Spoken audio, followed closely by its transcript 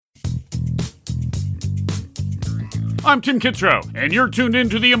I'm Tim Kitzrow, and you're tuned in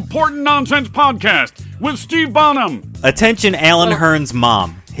to the Important Nonsense Podcast with Steve Bonham. Attention, Alan Hearn's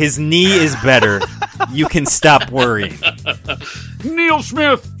mom. His knee is better. You can stop worrying. Neil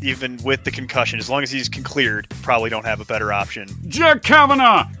Smith. Even with the concussion, as long as he's cleared, probably don't have a better option. Jack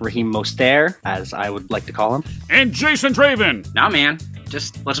Kavanaugh. Raheem Mostert, as I would like to call him. And Jason Draven. Nah, man.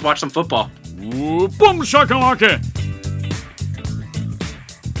 Just let's watch some football. Ooh, boom shakalaka.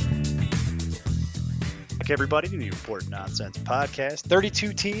 Welcome everybody to the Important Nonsense Podcast.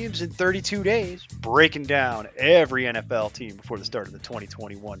 32 teams in 32 days, breaking down every NFL team before the start of the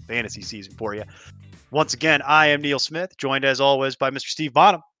 2021 fantasy season for you. Once again, I am Neil Smith, joined as always by Mr. Steve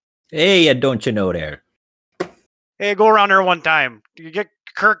Bonham. Hey, don't you know there? Hey, go around there one time. You get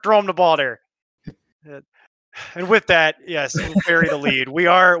Kirk throwing the ball there. And with that, yes, we'll bury the lead. We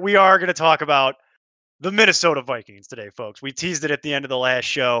are going to talk about the Minnesota Vikings today, folks. We teased it at the end of the last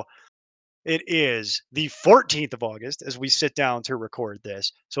show. It is the 14th of August as we sit down to record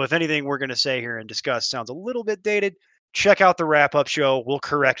this. So if anything we're going to say here and discuss sounds a little bit dated, check out the wrap-up show. We'll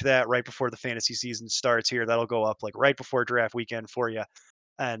correct that right before the fantasy season starts here. That'll go up like right before draft weekend for you.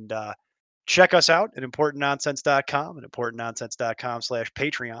 And check us out at importantnonsense.com and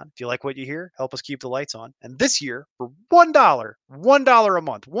importantnonsense.com/Patreon. If you like what you hear, help us keep the lights on. And this year, for $1 a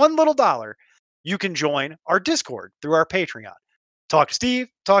month, one little dollar, you can join our Discord through our Patreon. Talk to Steve,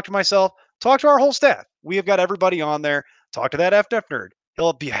 talk to myself, talk to our whole staff. We have got everybody on there. Talk to that FF nerd.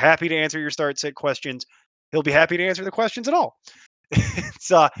 He'll be happy to answer your start-sit questions. He'll be happy to answer the questions at all. It's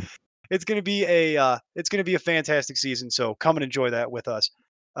going to be a fantastic season. So come and enjoy that with us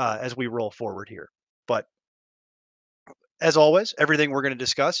as we roll forward here. But as always, everything we're going to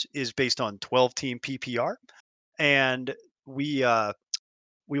discuss is based on 12-team PPR, and we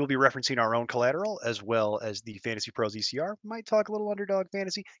will be referencing our own collateral as well as the Fantasy Pros ECR. Might talk a little underdog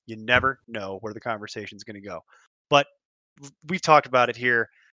fantasy. You never know where the conversation is going to go. But we've talked about it here.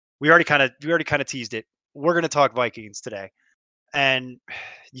 We already kind of teased it. We're going to talk Vikings today. And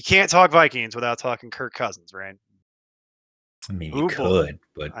you can't talk Vikings without talking Kirk Cousins, right? I mean, you could,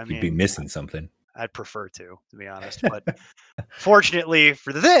 but you'd be missing something. I'd prefer to be honest. But fortunately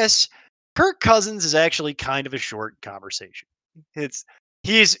for this, Kirk Cousins is actually kind of a short conversation.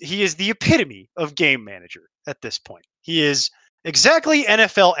 He is the epitome of game manager at this point. He is exactly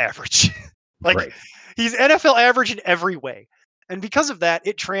NFL average. Right. He's NFL average in every way. And because of that,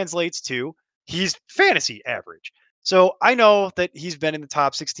 it translates to he's fantasy average. So I know that he's been in the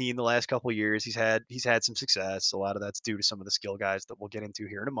top 16 the last couple of years. He's had some success. A lot of that's due to some of the skill guys that we'll get into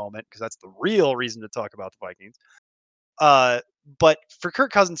here in a moment, because that's the real reason to talk about the Vikings. But for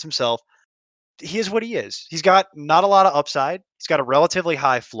Kirk Cousins himself, he is what he is. He's got not a lot of upside. He's got a relatively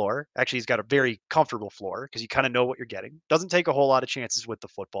high floor. Actually, he's got a very comfortable floor because you kind of know what you're getting. Doesn't take a whole lot of chances with the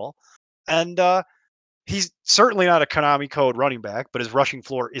football. And he's certainly not a Konami code running back, but his rushing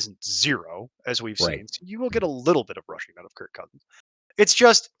floor isn't zero, as we've seen. So you will get a little bit of rushing out of Kirk Cousins. It's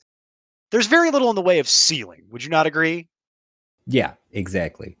just, there's very little in the way of ceiling. Would you not agree? Yeah,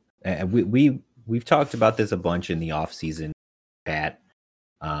 exactly. And we've talked about this a bunch in the offseason, Pat.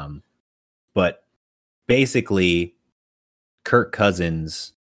 But basically, Kirk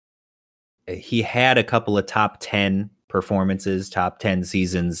Cousins, he had a couple of top 10 performances, top 10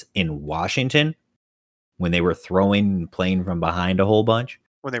 seasons in Washington when they were throwing and playing from behind a whole bunch.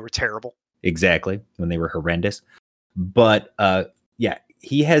 When they were terrible. Exactly. When they were horrendous. But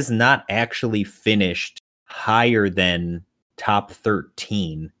he has not actually finished higher than top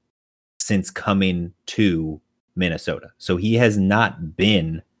 13 since coming to Minnesota. So he has not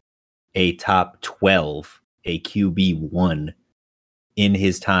been a top 12, a QB1 in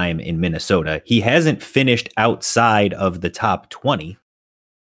his time in Minnesota. He hasn't finished outside of the top 20,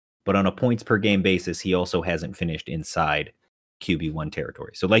 but on a points per game basis, he also hasn't finished inside QB1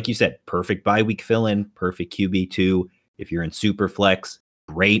 territory. So like you said, perfect bye week fill-in, perfect QB2. If you're in super flex,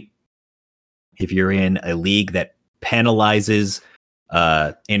 great. If you're in a league that penalizes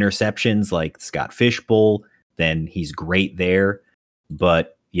interceptions like Scott Fishbowl, then he's great there.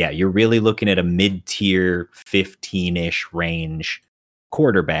 But yeah, you're really looking at a mid-tier 15-ish range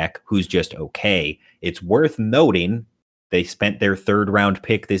quarterback who's just okay. It's worth noting they spent their third-round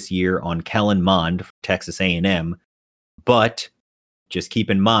pick this year on Kellen Mond for Texas A&M, but just keep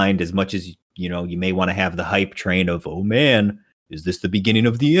in mind, as much as you may want to have the hype train of, oh man, is this the beginning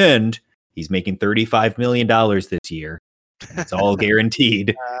of the end? He's making $35 million this year. It's all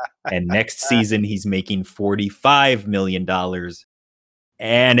guaranteed. And next season, he's making $45 million.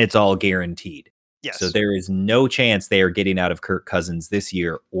 And it's all guaranteed. Yes. So there is no chance they are getting out of Kirk Cousins this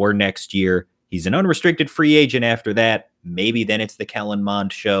year or next year. He's an unrestricted free agent after that. Maybe then it's the Kellen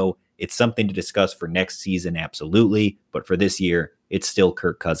Mond show. It's something to discuss for next season, absolutely. But for this year, it's still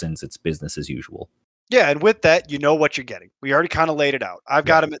Kirk Cousins. It's business as usual. Yeah, and with that, you know what you're getting. We already kind of laid it out. I've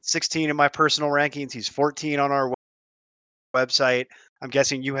got him at 16 in my personal rankings. He's 14 on our website. I'm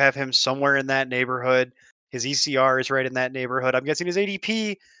guessing you have him somewhere in that neighborhood. His ECR is right in that neighborhood. I'm guessing his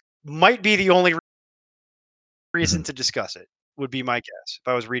ADP might be the only reason to discuss it, would be my guess if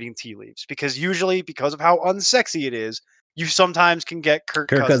I was reading tea leaves. Because usually, because of how unsexy it is, you sometimes can get Kirk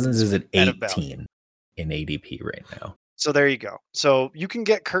Cousins is at a value. 18 in ADP right now. So there you go. So you can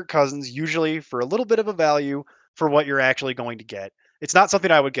get Kirk Cousins usually for a little bit of a value for what you're actually going to get. It's not something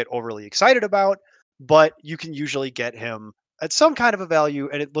I would get overly excited about, but you can usually get him at some kind of a value,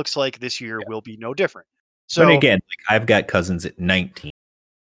 and it looks like this year will be no different. So But again, I've got Cousins at 19,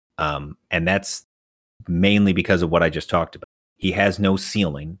 and that's mainly because of what I just talked about. He has no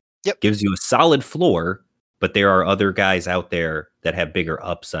ceiling. Yep. Gives you a solid floor, but there are other guys out there that have bigger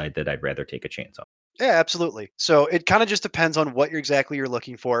upside that I'd rather take a chance on. Yeah, absolutely. So it kind of just depends on what you're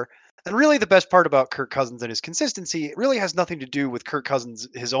looking for. And really the best part about Kirk Cousins and his consistency, it really has nothing to do with Kirk Cousins,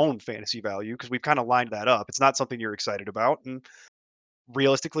 his own fantasy value, because we've kind of lined that up. It's not something you're excited about. And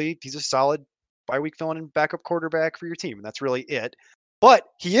realistically, he's a solid bye-week fill-in and backup quarterback for your team. And that's really it. But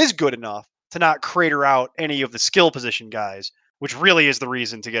he is good enough to not crater out any of the skill position guys, which really is the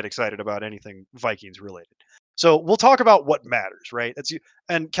reason to get excited about anything Vikings related. So we'll talk about what matters, right? That's you.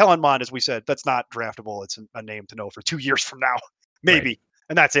 And Kellen Mond, as we said, that's not draftable. It's a name to know for 2 years from now, maybe, Right.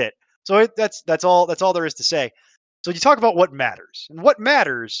 and that's it. So that's all there is to say. So you talk about what matters, and what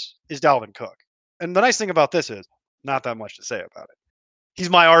matters is Dalvin Cook. And the nice thing about this is not that much to say about it. He's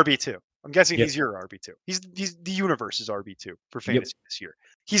my RB2. I'm guessing Yep. he's your RB2. He's the universe's RB2 for fantasy this year.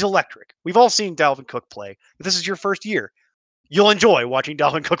 He's electric. We've all seen Dalvin Cook play. If this is your first year, you'll enjoy watching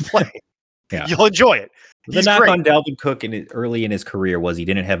Dalvin Cook play. Yeah. You'll enjoy it. The knock on Dalvin Cook early in his career was he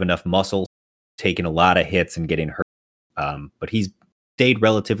didn't have enough muscle, taking a lot of hits and getting hurt. But he's stayed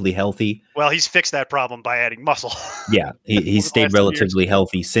relatively healthy. Well, he's fixed that problem by adding muscle. Yeah, he's stayed last 2 years. relatively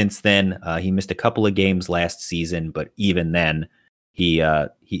healthy since then. He missed a couple of games last season, but even then,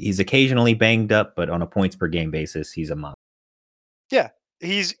 he's occasionally banged up. But on a points per game basis, he's a monster. Yeah,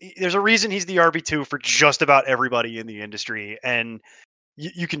 there's a reason he's the RB2 for just about everybody in the industry, and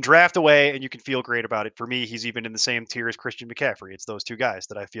you can draft away and you can feel great about it. For me, he's even in the same tier as Christian McCaffrey. It's those two guys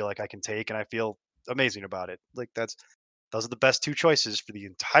that I feel like I can take, and I feel amazing about it. Like those are the best two choices for the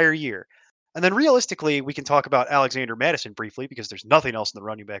entire year. And then realistically, we can talk about Alexander Mattison briefly because there's nothing else in the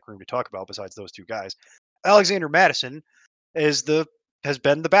running back room to talk about besides those two guys. Alexander Mattison has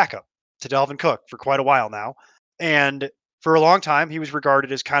been the backup to Dalvin Cook for quite a while now, and for a long time he was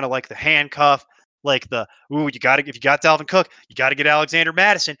regarded as kind of like the handcuff. Like if you got Dalvin Cook, you got to get Alexander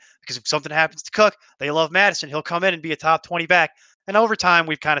Mattison, because if something happens to Cook, they love Mattison. He'll come in and be a top 20 back. And over time,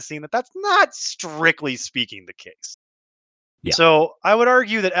 we've kind of seen that that's not strictly speaking the case. Yeah. So I would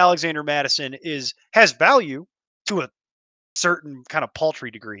argue that Alexander Mattison has value to a certain kind of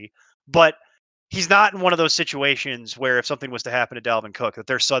paltry degree, but he's not in one of those situations where if something was to happen to Dalvin Cook, that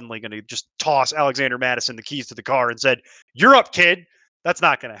they're suddenly going to just toss Alexander Mattison the keys to the car and said, "You're up, kid." That's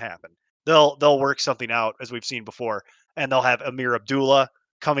not going to happen. They'll work something out, as we've seen before, and they'll have Amir Abdullah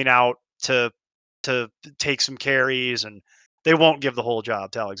coming out to take some carries, and they won't give the whole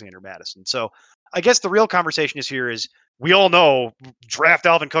job to Alexander Mattison. So I guess the real conversation is we all know, draft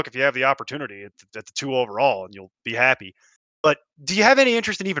Dalvin Cook if you have the opportunity at the 2 overall, and you'll be happy. But do you have any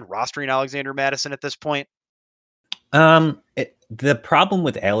interest in even rostering Alexander Mattison at this point? The problem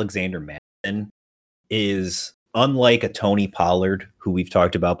with Alexander Mattison is, unlike a Tony Pollard, who we've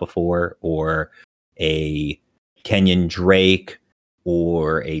talked about before, or a Kenyon Drake,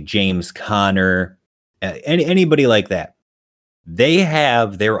 or a James Conner, anybody like that, they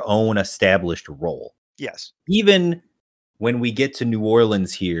have their own established role. Yes. Even when we get to New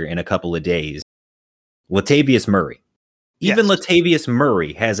Orleans here in a couple of days, Latavius Murray. Even Yes. Latavius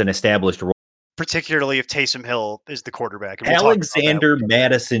Murray has an established role. Particularly if Taysom Hill is the quarterback. And we'll talk about that Alexander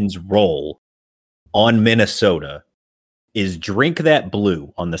Madison's role on Minnesota is drink that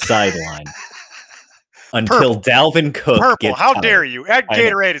blue on the sideline until Dalvin Cook purple. gets How tired. dare you? At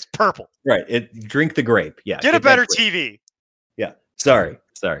Gatorade, it's purple. Right. Drink the grape. Yeah. Get a that better grape. TV. Yeah. Sorry.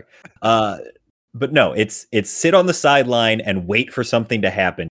 But no, it's sit on the sideline and wait for something to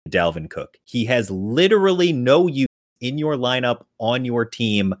happen to Dalvin Cook. He has literally no use in your lineup on your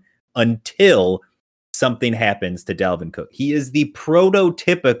team until something happens to Dalvin Cook. He is the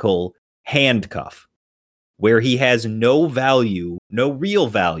prototypical handcuff where he has no value, no real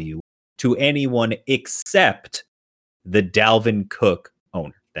value to anyone except the Dalvin Cook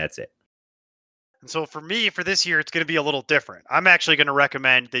owner. That's it. And so for me, for this year, it's going to be a little different. I'm actually going to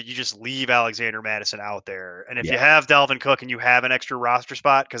recommend that you just leave Alexander Madison out there. And if you have Dalvin Cook and you have an extra roster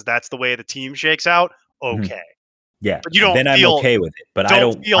spot, because that's the way the team shakes out, okay. Yeah. But you don't then I'm okay with it. But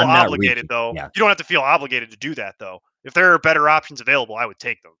don't feel I'm not obligated, reaching. though. Yeah. You don't have to feel obligated to do that, though. If there are better options available, I would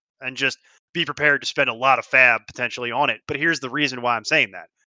take them and just be prepared to spend a lot of fab potentially on it. But here's the reason why I'm saying that.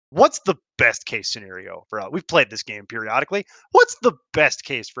 What's the best case scenario for we've played this game periodically? What's the best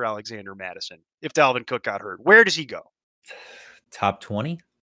case for Alexander Madison if Dalvin Cook got hurt? Where does he go? Top 20?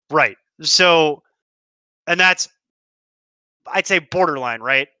 Right. So, and that's, I'd say borderline,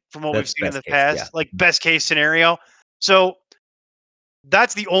 right? From what we've seen in the past, like best case scenario. So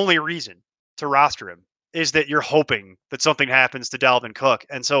that's the only reason to roster him, is that you're hoping that something happens to Dalvin Cook.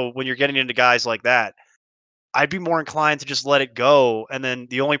 And so when you're getting into guys like that, I'd be more inclined to just let it go. And then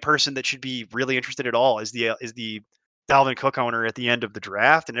the only person that should be really interested at all is the Dalvin Cook owner at the end of the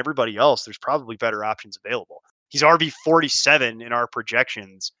draft, and everybody else, there's probably better options available. He's RB 47 in our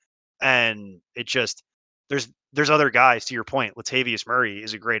projections. And it just, there's other guys, to your point. Latavius Murray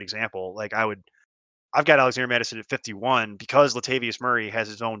is a great example. Like I've got Alexander Madison at 51 because Latavius Murray has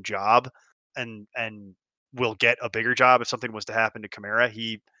his own job and will get a bigger job if something was to happen to Kamara.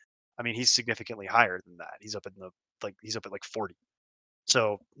 He's significantly higher than that. He's up at like 40.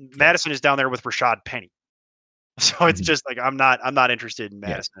 So Madison is down there with Rashad Penny. So it's just like I'm not interested in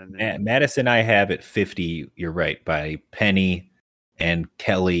Madison. Yeah. Madison I have at 50. You're right, by Penny and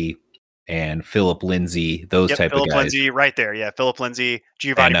Kelly and Philip Lindsay, those type of guys. Philip Lindsay, right there. Yeah, Philip Lindsay,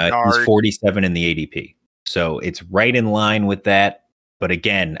 Giovanni Bernard. He's 47 in the ADP, so it's right in line with that. But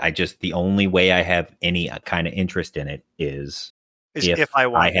again, the only way I have any kind of interest in it is if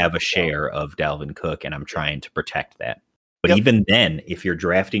I have a share of Dalvin Cook and I'm trying to protect that. But even then, if you're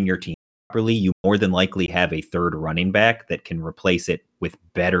drafting your team properly, you more than likely have a third running back that can replace it with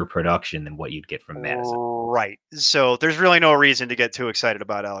better production than what you'd get from Madison. Right. So there's really no reason to get too excited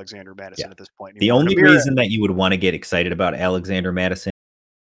about Alexander Madison at this point. The only reason that you would want to get excited about Alexander Madison,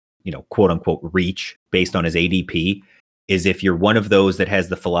 quote unquote reach based on his ADP, is if you're one of those that has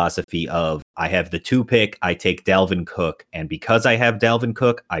the philosophy of, I have the 2 pick, I take Dalvin Cook, and because I have Dalvin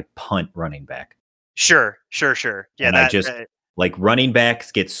Cook, I punt running back. Sure. Yeah, and like running backs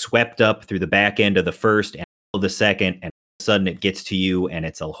get swept up through the back end of the first and the second, and all of a sudden it gets to you, and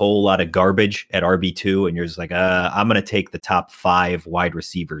it's a whole lot of garbage at RB2, and you're just like, I'm going to take the top 5 wide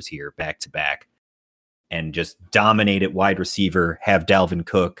receivers here back to back, and just dominate at wide receiver, have Dalvin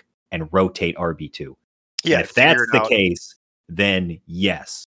Cook, and rotate RB2. Yeah, and if that's the case, then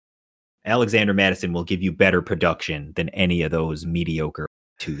yes, Alexander Madison will give you better production than any of those mediocre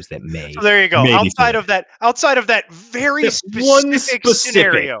twos that may. So there you go. Outside of that very specific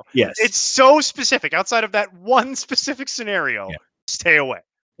scenario, yes, it's so specific. Outside of that one specific scenario, stay away.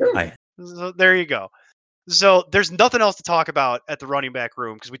 So there you go. So there's nothing else to talk about at the running back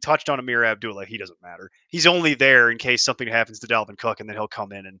room because we touched on Amir Abdullah. He doesn't matter. He's only there in case something happens to Dalvin Cook, and then he'll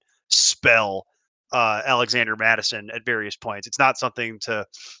come in and spell Alexander Madison at various points. It's not something to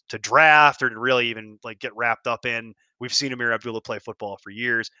draft or to really even like get wrapped up in. We've seen Amir Abdullah play football for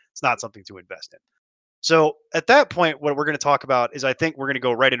years. It's not something to invest in. So at that point, what we're going to talk about is I think we're going to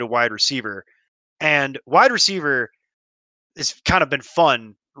go right into wide receiver. And wide receiver has kind of been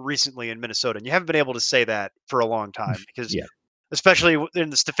fun recently in Minnesota. And you haven't been able to say that for a long time because especially in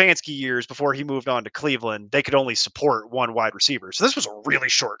the Stefanski years before he moved on to Cleveland, they could only support one wide receiver. So this was a really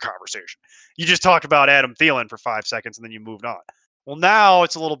short conversation. You just talked about Adam Thielen for 5 seconds and then you moved on. Well, now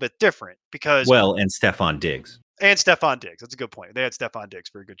it's a little bit different because... and Stephon Diggs. And Stephon Diggs. That's a good point. They had Stephon Diggs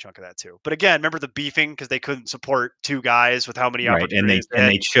for a good chunk of that too. But again, remember the beefing because they couldn't support 2 guys with how many opportunities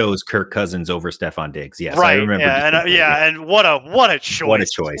they chose Kirk Cousins over Stephon Diggs. Yes, right. I remember. And what a choice. What a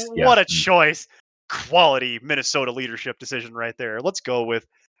choice. Yeah. What a choice. Quality Minnesota leadership decision right there. Let's go with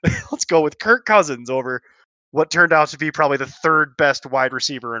Kirk Cousins over what turned out to be probably the 3rd best wide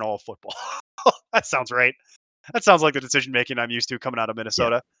receiver in all of football. That sounds right. That sounds like the decision making I'm used to coming out of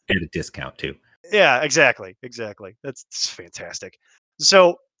Minnesota. Yeah, at a discount too. Yeah, exactly. That's fantastic.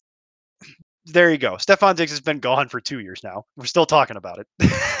 So there you go. Stephon Diggs has been gone for 2 years now. We're still talking about it.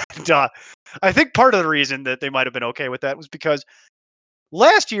 And, I think part of the reason that they might have been okay with that was because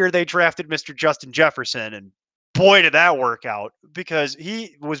last year they drafted Mr. Justin Jefferson, and boy, did that work out because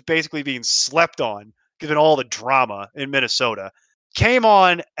he was basically being slept on given all the drama in Minnesota. Came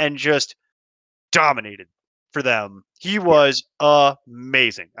on and just dominated for them. He was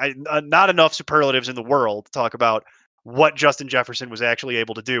amazing. Not enough superlatives in the world to talk about what Justin Jefferson was actually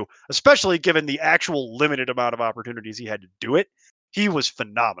able to do, especially given the actual limited amount of opportunities he had to do it. He was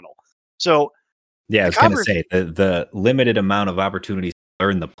phenomenal. So yeah, I was going to say the limited amount of opportunities to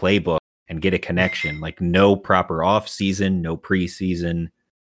learn the playbook and get a connection. Like no proper off season, no preseason,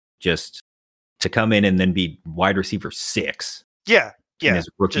 just to come in and then be wide receiver 6 Yeah. in his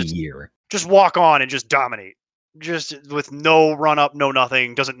rookie Just, year. just walk on and just dominate. Just with no run up, no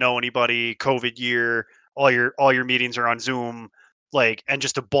nothing, doesn't know anybody, COVID year, all your meetings are on Zoom, like, and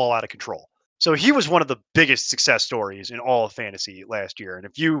just a ball out of control. So he was one of the biggest success stories in all of fantasy last year. And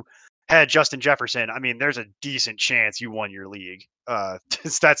if you had Justin Jefferson, I mean, there's a decent chance you won your league.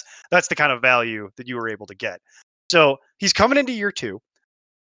 That's the kind of value that you were able to get. So he's coming into year 2.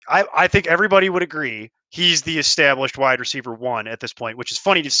 I think everybody would agree he's the established wide receiver 1 at this point, which is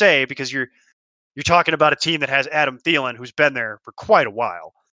funny to say because you're talking about a team that has Adam Thielen, who's been there for quite a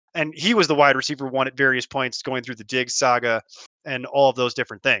while. And he was the wide receiver 1 at various points going through the Diggs saga and all of those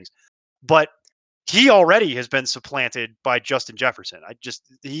different things. But he already has been supplanted by Justin Jefferson.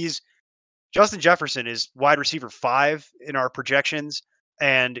 Justin Jefferson is wide receiver 5 in our projections.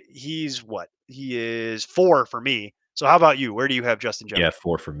 And he is 4 for me. So how about you? Where do you have Justin Jefferson? Yeah,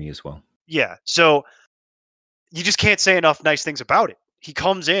 4 for me as well. Yeah. So you just can't say enough nice things about it. He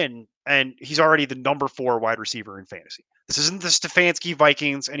comes in and he's already the number 4 wide receiver in fantasy. This isn't the Stefanski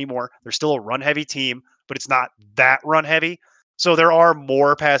Vikings anymore. They're still a run heavy team, but it's not that run heavy. So there are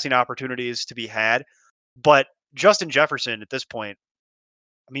more passing opportunities to be had. But Justin Jefferson at this point,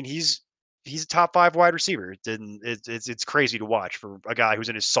 I mean, he's a top 5 wide receiver. It's crazy to watch for a guy who's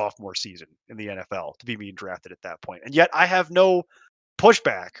in his sophomore season in the NFL to be being drafted at that point. And yet I have no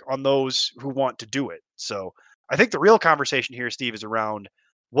pushback on those who want to do it. So I think the real conversation here, Steve, is around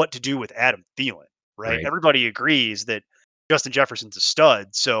what to do with Adam Thielen, right? Everybody agrees that Justin Jefferson's a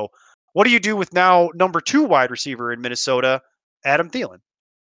stud. So what do you do with now number 2 wide receiver in Minnesota, Adam Thielen?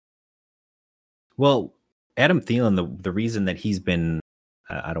 Well, Adam Thielen, the reason that he's been,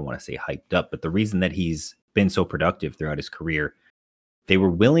 I don't want to say hyped up, but the reason that he's been so productive throughout his career, they were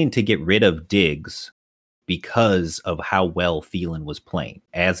willing to get rid of Diggs because of how well Thielen was playing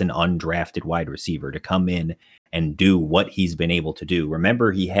as an undrafted wide receiver to come in and do what he's been able to do.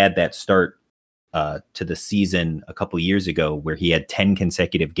 Remember, he had that start to the season a couple years ago where he had 10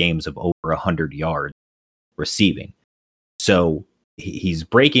 consecutive games of over 100 yards receiving. So he's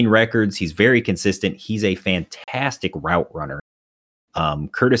breaking records. He's very consistent. He's a fantastic route runner.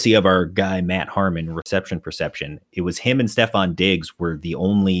 Courtesy of our guy, Matt Harmon, Reception Perception. It was him and Stephon Diggs were the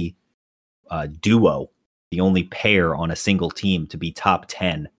only duo, the only pair on a single team to be top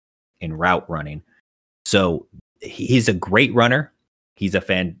 10 in route running. So he's a great runner. He's a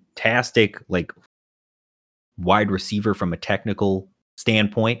fantastic wide receiver from a technical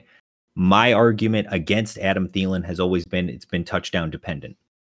standpoint. My argument against Adam Thielen has always been it's been touchdown dependent.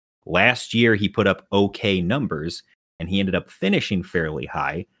 Last year, he put up okay numbers, and he ended up finishing fairly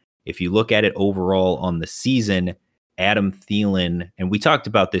high. If you look at it overall on the season, Adam Thielen, and we talked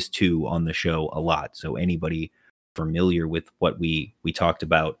about this too on the show a lot, so anybody familiar with what we talked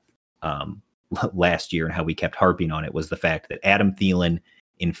about last year and how we kept harping on it was the fact that Adam Thielen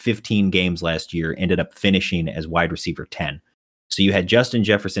in 15 games last year ended up finishing as wide receiver 10. So you had Justin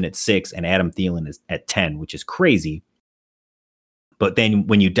Jefferson at 6 and Adam Thielen is at 10, which is crazy. But then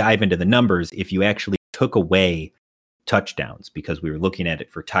when you dive into the numbers, if you actually took away touchdowns, because we were looking at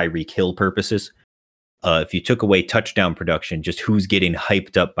it for Tyreek Hill purposes, if you took away touchdown production, just who's getting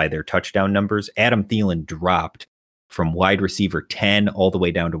hyped up by their touchdown numbers, Adam Thielen dropped from wide receiver 10 all the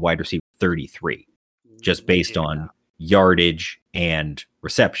way down to wide receiver 33, just based on yardage and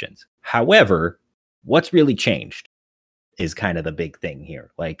receptions. However, what's really changed is kind of the big thing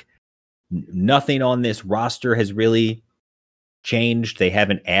here. Nothing on this roster has really changed. They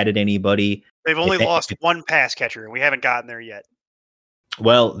haven't added anybody. They've only lost one pass catcher, and we haven't gotten there yet.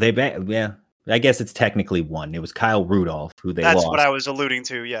 Well, I guess it's technically one. It was Kyle Rudolph, who they lost. That's what I was alluding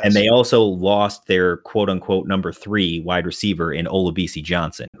to, yes. And they also lost their quote-unquote number 3 wide receiver in Olabisi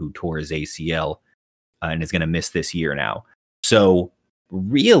Johnson, who tore his ACL and is going to miss this year now. So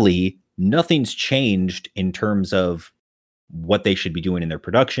really, nothing's changed in terms of what they should be doing in their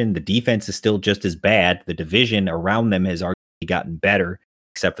production. The defense is still just as bad. The division around them has arguably gotten better,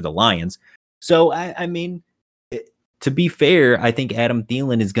 except for the Lions. So, I mean, to be fair, I think Adam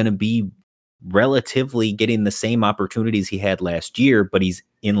Thielen is going to be relatively getting the same opportunities he had last year, but he's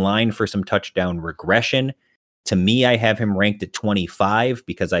in line for some touchdown regression. To me, I have him ranked at 25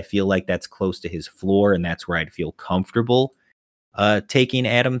 because I feel like that's close to his floor, and that's where I'd feel comfortable taking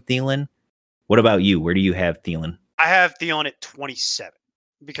Adam Thielen. What about you? Where do you have Thielen? I have Thielen at 27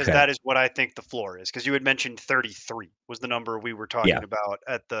 because that is what I think the floor is. Because you had mentioned 33 was the number we were talking about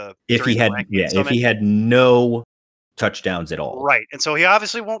at the if he had no touchdowns at all. Right. And so he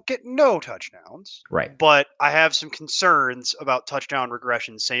obviously won't get no touchdowns. Right. But I have some concerns about touchdown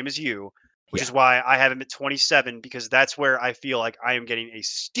regression, same as you, which Yeah. is why I have him at 27, because that's where I feel like I am getting a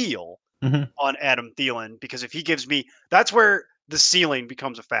steal Mhm. on Adam Thielen. Because if he gives me, that's where the ceiling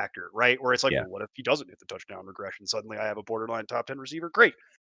becomes a factor, right? Where it's like, Yeah. well, what if he doesn't hit the touchdown regression? Suddenly I have a borderline top 10 receiver. Great.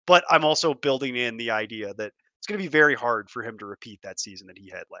 But I'm also building in the idea that it's going to be very hard for him to repeat that season that he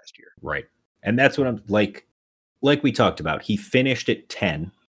had last year. Right. And that's what I'm like we talked about. He finished at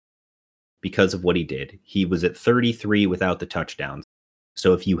 10 because of what he did. He was at 33 without the touchdowns.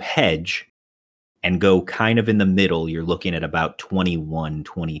 So if you hedge and go kind of in the middle, you're looking at about 21,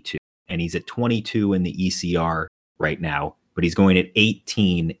 22. And he's at 22 in the ECR right now, but he's going at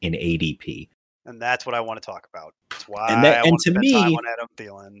 18 in ADP. And that's what I want to talk about. That's why And that- I and want to to spend me- time on Adam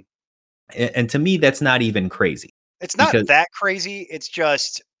Thielen. And to me, that's not even crazy. It's not because- that crazy. It's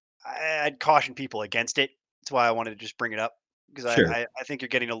just I'd caution people against it. That's why I wanted to just bring it up, because Sure. I think you're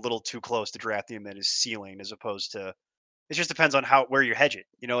getting a little too close to drafting him at his ceiling, as opposed to it just depends on where you hedge it.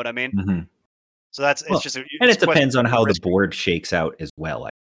 You know what I mean? Mhm. So that's Well, it's just And it's it a question depends on of how the risk. board shakes out as well.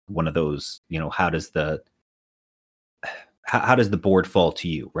 Like one of those, how does the board fall to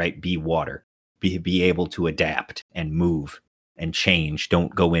you, right? Be water, be able to adapt and move and change.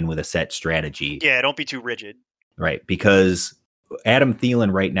 Don't go in with a set strategy, Yeah, don't be too rigid. right? Because Adam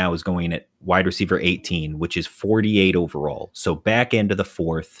Thielen right now is going at wide receiver 18, which is 48 overall. So back end of the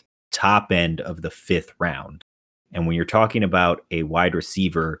fourth, top end of the fifth round. And when you're talking about a wide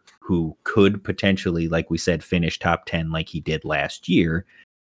receiver who could potentially, like we said, finish top 10 like he did last year,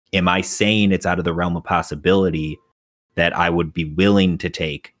 am I saying it's out of the realm of possibility that I would be willing to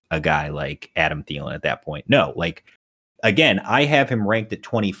take a guy like Adam Thielen at that point? No. Like, again, I have him ranked at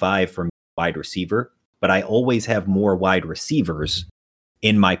 25 for wide receiver, but I always have more wide receivers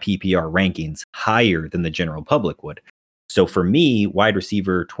in my PPR rankings higher than the general public would. So for me, wide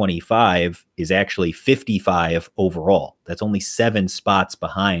receiver 25 is actually 55 overall. That's only 7 spots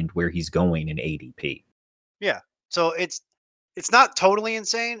behind where he's going in ADP. So it's not totally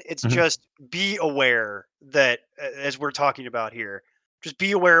insane. It's Mhm. just be aware that as we're talking about here, just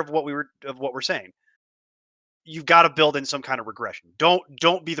be aware of what we're saying. You've got to build in some kind of regression.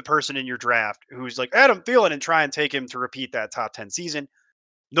 Don't be the person in your draft who's like Adam Thielen and try and take him to repeat that top 10 season.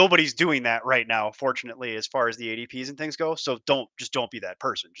 Nobody's doing that right now, fortunately, as far as the ADPs and things go. So don't be that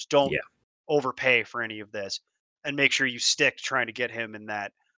person. Just don't Yeah. overpay for any of this, and make sure you stick trying to get him in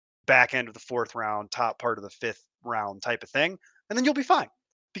that back end of the fourth round, top part of the fifth round type of thing, and then you'll be fine.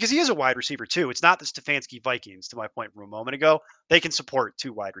 Because he is a wide receiver too. It's not the Stefanski Vikings, to my point from a moment ago. They can support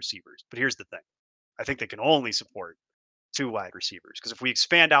 2 wide receivers. But here's the thing. I think they can only support 2 wide receivers. Because if we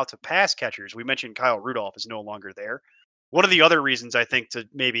expand out to pass catchers, we mentioned Kyle Rudolph is no longer there. One of the other reasons I think to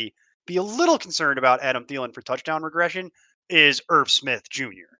maybe be a little concerned about Adam Thielen for touchdown regression is Irv Smith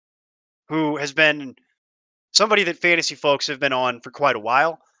Jr., who has been somebody that fantasy folks have been on for quite a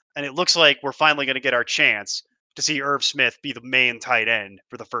while. And it looks like we're finally going to get our chance to see Irv Smith be the main tight end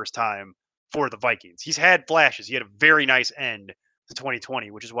for the first time for the Vikings. He's had flashes. He had a very nice end to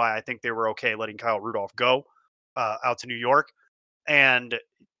 2020, which is why I think they were okay letting Kyle Rudolph go out to New York. And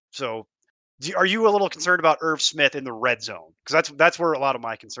so are you a little concerned about Irv Smith in the red zone? Because that's where a lot of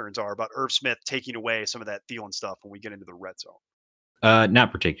my concerns are, about Irv Smith taking away some of that Thielen stuff when we get into the red zone.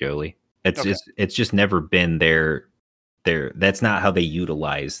 Not particularly. It's Okay. it's just never been their that's not how they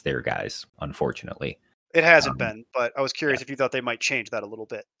utilize their guys, unfortunately. It hasn't Um, been, but I was curious if you thought they might change that a little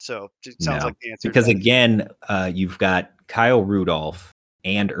bit. So it sounds No, like the answer because to that is again, you've got Kyle Rudolph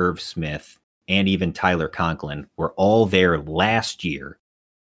and Irv Smith and even Tyler Conklin were all there last year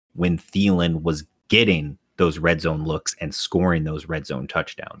when Thielen was getting those red zone looks and scoring those red zone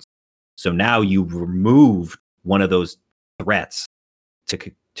touchdowns. So now you removed one of those threats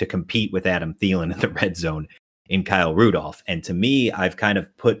to compete with Adam Thielen in the red zone in Kyle Rudolph. And to me, I've kind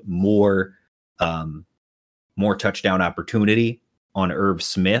of put more touchdown opportunity on Irv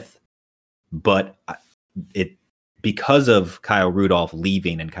Smith, but it because of Kyle Rudolph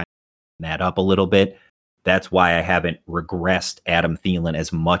leaving and kind of that up a little bit, that's why I haven't regressed Adam Thielen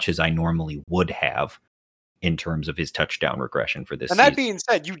as much as I normally would have in terms of his touchdown regression for this And season. that being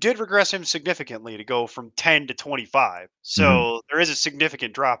said, you did regress him significantly to go from 10 to 25. So there is a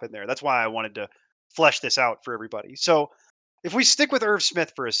significant drop in there. That's why I wanted to flesh this out for everybody. So if we stick with Irv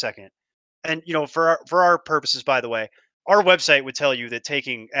Smith for a second, and for our purposes, by the way, our website would tell you that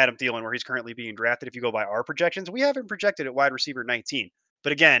taking Adam Thielen, where he's currently being drafted, if you go by our projections, we have him projected at wide receiver 19.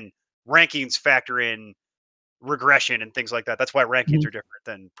 But again, rankings factor in regression and things like that. That's why rankings are different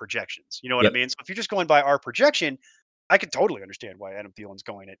than projections. You know what I Yep. mean? So if you're just going by our projection, I could totally understand why Adam Thielen's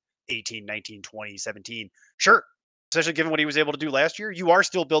going at 18, 19, 20, 17. Sure. especially given what he was able to do last year, you are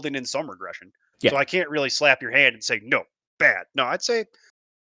still building in some regression. Yeah. So I can't really slap your hand and say, no, bad. No, I'd say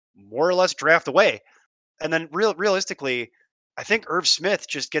more or less draft away. And then realistically, I think Irv Smith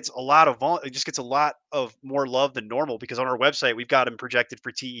just gets a lot of more love than normal because on our website we've got him projected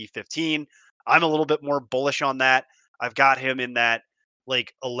for TE 15. I'm a little bit more bullish on that. I've got him in that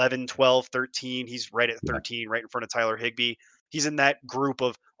like 11, 12, 13. He's right at 13, right in front of Tyler Higbee. He's in that group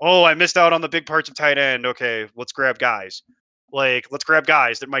of, oh, I missed out on the big parts of tight end. Okay, let's grab guys. Let's grab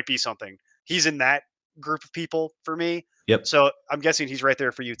guys that might be something. He's in that group of people for me. Yep. So I'm guessing he's right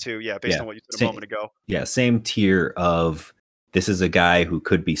there for you too. Yeah, based on what you said a moment ago. Yeah, same tier of this is a guy who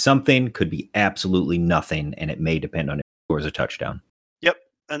could be something, could be absolutely nothing, and it may depend on if he scores a touchdown. Yep.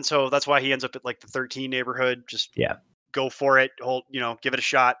 And so that's why he ends up at like the 13 neighborhood. Just go for it. Give it a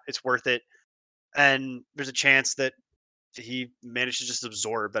shot. It's worth it. And there's a chance that he managed to just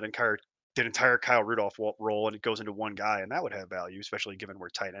absorb that entire Kyle Rudolph role and it goes into one guy, and that would have value, especially given where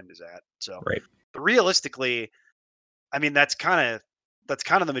tight end is at. So, but realistically, I mean, that's kind of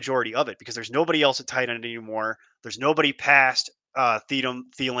the majority of it because there's nobody else at tight end anymore. There's nobody past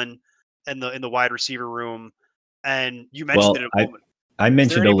Thielen in the wide receiver room. And you mentioned it a moment. I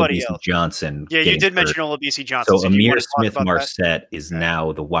mentioned Olabisi Johnson. Yeah, you did mention Olabisi Johnson. So Amir Smith-Marset is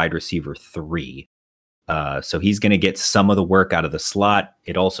now the wide receiver 3. So he's going to get some of the work out of the slot.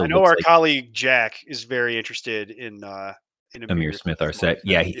 It also I know our colleague Jack is very interested in Amir Smith-Marset.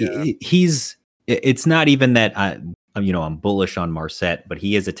 Yeah, he's. It's not even that I'm bullish on Marset, but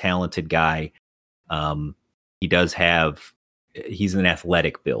he is a talented guy. He's an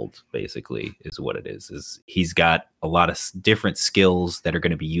athletic build, basically, is what it is he's got a lot of different skills that are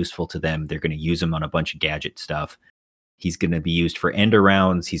going to be useful to them. They're going to use him on a bunch of gadget stuff. He's going to be used for end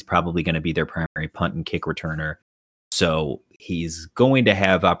arounds. He's probably going to be their primary punt and kick returner. So he's going to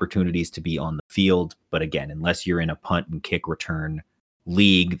have opportunities to be on the field. But again, unless you're in a punt and kick return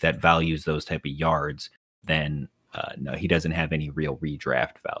league that values those type of yards, then no, he doesn't have any real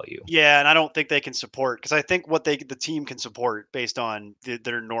redraft value. Yeah, and I don't think they can support because I think what the team can support based on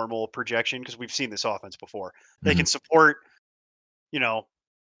their normal projection, because we've seen this offense before, they can support, they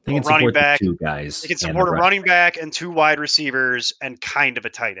can running back, 2 guys. They can support a running back and 2 wide receivers and kind of a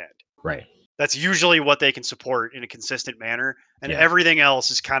tight end. Right. That's usually what they can support in a consistent manner, and everything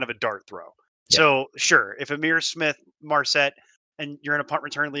else is kind of a dart throw. Yeah. So sure, if Amir Smith-Marset and you're in a punt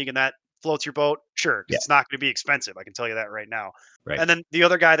return league and that floats your boat, sure. It's not going to be expensive. I can tell you that right now. Right. And then the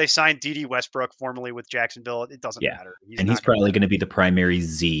other guy they signed, D.D. Westbrook, formerly with Jacksonville. It doesn't matter. He's probably going to be the primary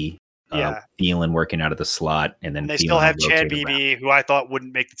Z. Thielen working out of the slot, and then they still have Chad Beebe, who I thought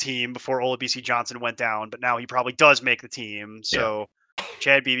wouldn't make the team before Olabisi Johnson went down, but now he probably does make the team. So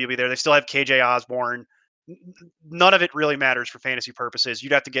Chad Beebe will be there. They still have KJ Osborne. None of it really matters for fantasy purposes.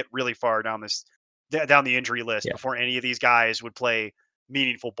 You'd have to get really far down the injury list before any of these guys would play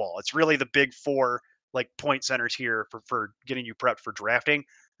meaningful ball. It's really the big 4 like point centers here for getting you prepped for drafting,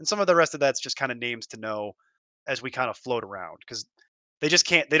 and some of the rest of that's just kind of names to know as we kind of float around because they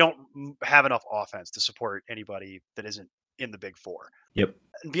don't have enough offense to support anybody that isn't in the big 4. Yep.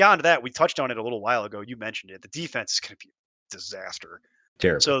 And beyond that, we touched on it a little while ago. You mentioned it. The defense is going to be a disaster.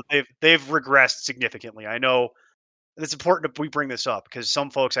 Terrible. So they've regressed significantly. I know it's important we bring this up because some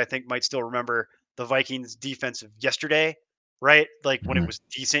folks I think might still remember the Vikings defense of yesterday, right? Like when it was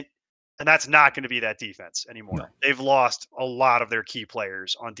decent, and that's not going to be that defense anymore. No. They've lost a lot of their key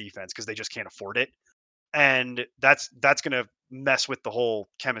players on defense because they just can't afford it. And that's going to mess with the whole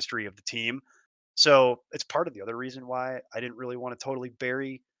chemistry of the team. So it's part of the other reason why I didn't really want to totally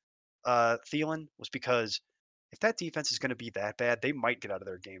bury Thielen was because if that defense is going to be that bad, they might get out of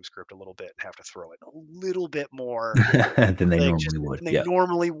their game script a little bit and have to throw it a little bit more than they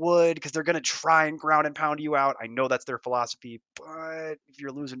normally would because they're going to try and ground and pound you out. I know that's their philosophy, but if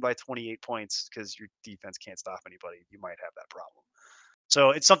you're losing by 28 points because your defense can't stop anybody, you might have that problem.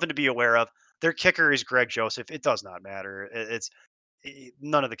 So it's something to be aware of. Their kicker is Greg Joseph. It does not matter.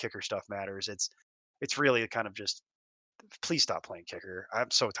 None of the kicker stuff matters. It's really kind of just, please stop playing kicker.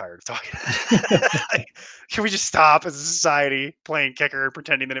 I'm so tired of talking. Can we just stop as a society playing kicker and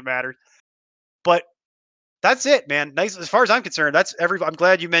pretending that it matters? But that's it, man. Nice. As far as I'm concerned, I'm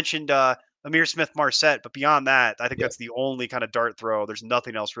glad you mentioned Amir Smith-Marset, but beyond that, I think that's the only kind of dart throw. There's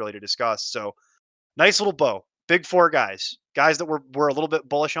nothing else really to discuss. So nice little bow. Big 4 guys that we're a little bit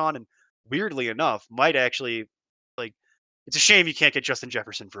bullish on, and weirdly enough, might actually it's a shame you can't get Justin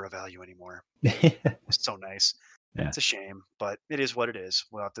Jefferson for a value anymore. It's so nice. Yeah. It's a shame, but it is what it is.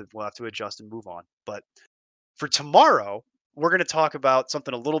 We'll have to adjust and move on. But for tomorrow, we're going to talk about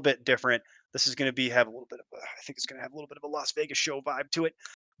something a little bit different. This is going to have a little bit of a Las Vegas show vibe to it.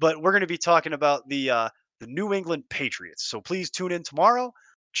 But we're going to be talking about the the New England Patriots. So please tune in tomorrow,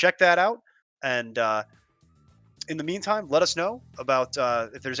 check that out, and in the meantime, let us know about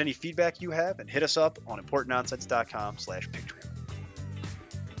if there's any feedback you have, and hit us up on importantnonsense.com/Patreon.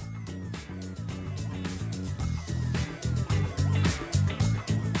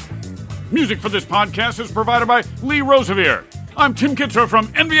 Music for this podcast is provided by Lee Rosevere. I'm Tim Kitzer from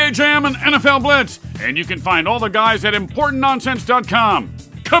NBA Jam and NFL Blitz, and you can find all the guys at importantnonsense.com.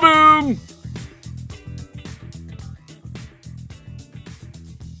 Kaboom!